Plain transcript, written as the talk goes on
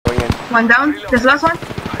One down. There's the last one.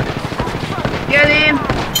 Get him.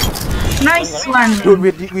 Nice one.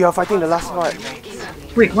 Dude, we are fighting the last squad.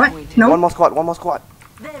 Wait, what? No? One more squad.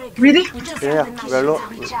 Really? Yeah,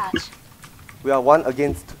 we are one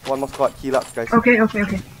against one more squad. Heal up, guys. Okay.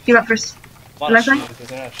 Heal up first. Left line?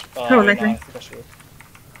 Oh, left line.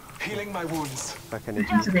 Healing my wounds. How can it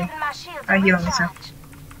It's be? okay. I heal on myself.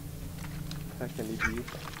 How can it be?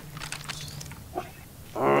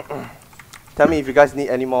 Tell me if you guys need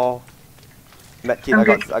any more medkit.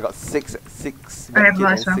 I got six I have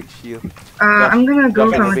medkit as well. and 6 shield. I'm gonna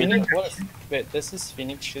go from a Phoenix, different. wait, this is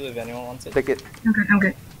Phoenix shield if anyone wants it. Take it. Okay, I'm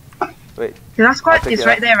good. Wait, The last squad take is it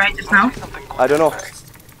right out. there, right? Just now. I don't know.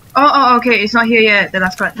 Oh, okay. It's not here yet. The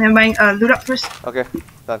last squad. Never mind. Loot up first. Okay,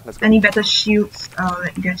 done. Let's go. Any better shields? I'll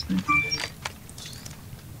let you guys know.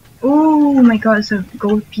 Oh my god, it's a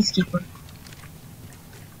gold peacekeeper.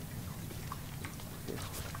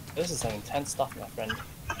 This is some intense stuff, my friend.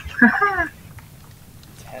 Haha.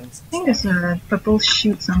 Intense. I think there's a purple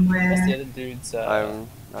shield What's the somewhere. other dudes? I'm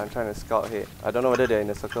trying to scout here. I don't know whether they're in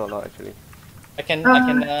the circle or not actually. I can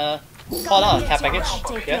call out a care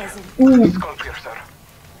package. Yeah. Ooh.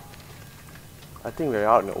 I think we're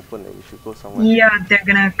out in the open and we should go somewhere. Yeah, they're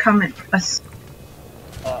gonna come at us.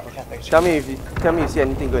 Care package. Tell me if you see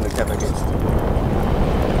anything going to care package.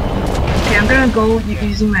 Okay, I'm gonna go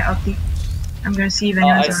using my ulti. I'm gonna see if I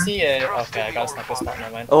anyone's around. see a. Okay, I got a sniper spot.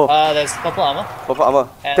 Never mind. Oh. There's purple armor. Purple armor.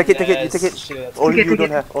 And Take it, you take there's it. shield. Only Okay, you take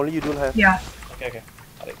don't it. have. Only you don't have. Yeah, Okay.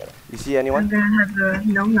 Got it. You see I'm anyone? gonna have the.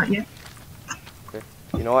 No, not yet. Okay.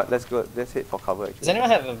 You know what? Let's go. Let's hit for cover Does actually. anyone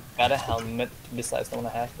have a better helmet besides the one I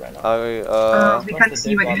have right now? We what's can't the see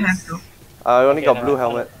dead what you have bodies? though. I only Okay, got never blue mind.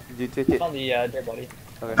 helmet. Did you take I it? found the dead body.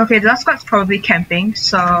 Okay, the last squad's probably camping,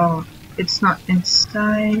 so it's not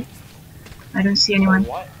inside. I don't see anyone.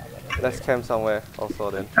 What? Let's camp somewhere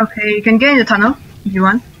also then. Okay, you can get in the tunnel if you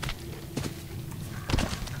want.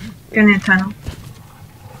 Get in the tunnel.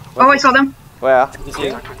 Oh, I saw them Where? Ah? Is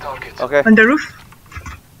you? Okay. on the roof.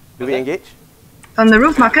 Do we engage? On the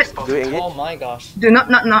roof market. Do we engage? Oh my gosh. Do not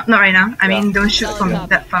right now. I mean, Yeah. don't shoot from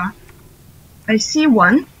that far. I see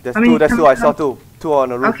one. There's I mean, two. There's come- two. I saw come- two. Two on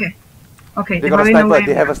the roof. Okay. Okay. They got a probably know sniper. where They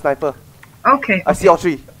we have are. a sniper. Okay. I see all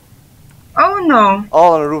three. Oh no!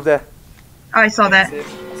 All on the roof there. I saw that. That's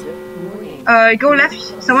it. Go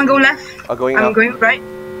left. Someone go left. Going I'm up. going right.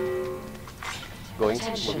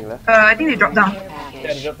 Moving left. I think they dropped down.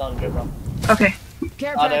 Yeah, drop down. Okay.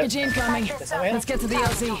 Care there. package incoming. There's someone here. Let's get to the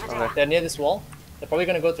LZ. Okay. They're near this wall. They're probably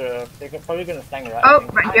gonna go to. They're probably gonna flank right. Oh, I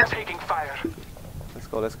think. right here. Taking fire.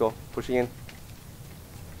 Let's go. Pushing in.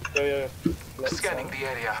 Yo. Let's, Scanning the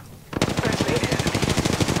area.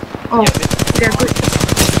 Oh, Yeah, they're good.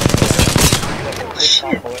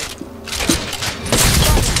 Shit.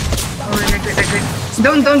 Oh, they're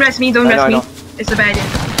good. Don't rest me. Don't I rest know. me. It's a bad idea.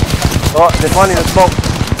 Oh, there's one in the smoke.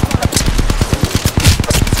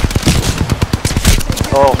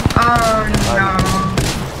 Oh, Oh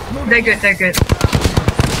no. They're good.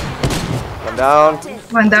 I'm down.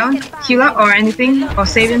 One down. Heal up or anything, or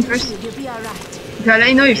save him first. Okay, I'll let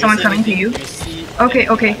you know if someone's coming to you. Okay.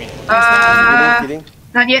 Kidding.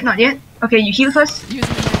 Not yet. Okay, you heal first.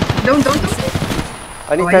 Don't.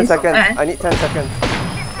 I need Oh, 10 I seconds. need- I need 10 seconds.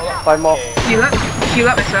 5 more. Heal up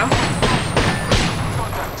as well.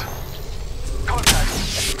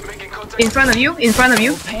 Making contact. In front of you.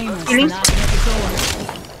 Healing.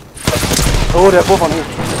 Oh, they're both on me.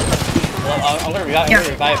 Well, I'm gonna revive. Yeah.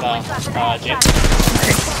 Jane. Okay.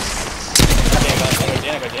 Okay,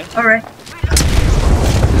 I got Jane. Alright.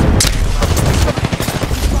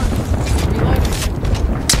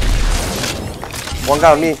 One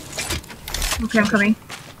guy on me. Okay, I'm coming.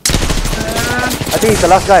 I think he's the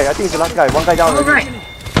last guy. One guy down. Alright.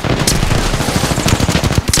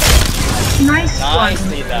 Nice one.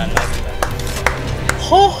 Nicely done.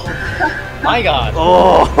 Oh my god.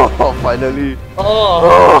 Oh, finally. Oh.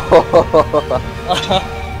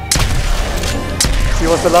 He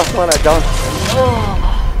was the last one.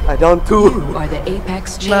 I downed 2. You are the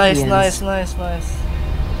Apex champions. Nice.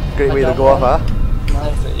 Great way to go off, huh?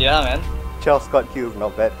 Nice. Yeah, man. 12 squad kills,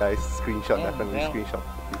 not bad, guys. Screenshot, Yeah, definitely yeah. screenshot.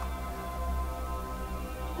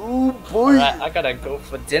 Ooh, boy! Alright, I gotta go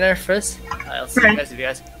for dinner first. I'll see you guys if you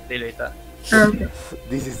guys play later. Okay.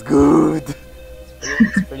 This is good.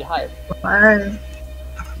 It's pretty hype. Bye.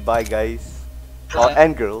 Bye, guys. Oh,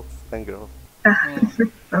 and girls. Bye.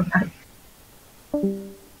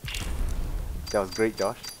 That was great,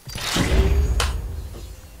 Josh.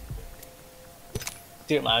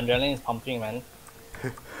 Dude, my adrenaline is pumping, man.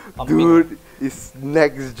 Pumping. Dude, it's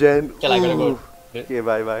next gen. Okay, I gotta go. Ooh. Okay,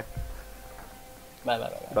 bye. Bye. Bye.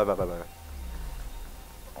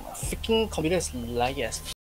 My freaking computer is laggy as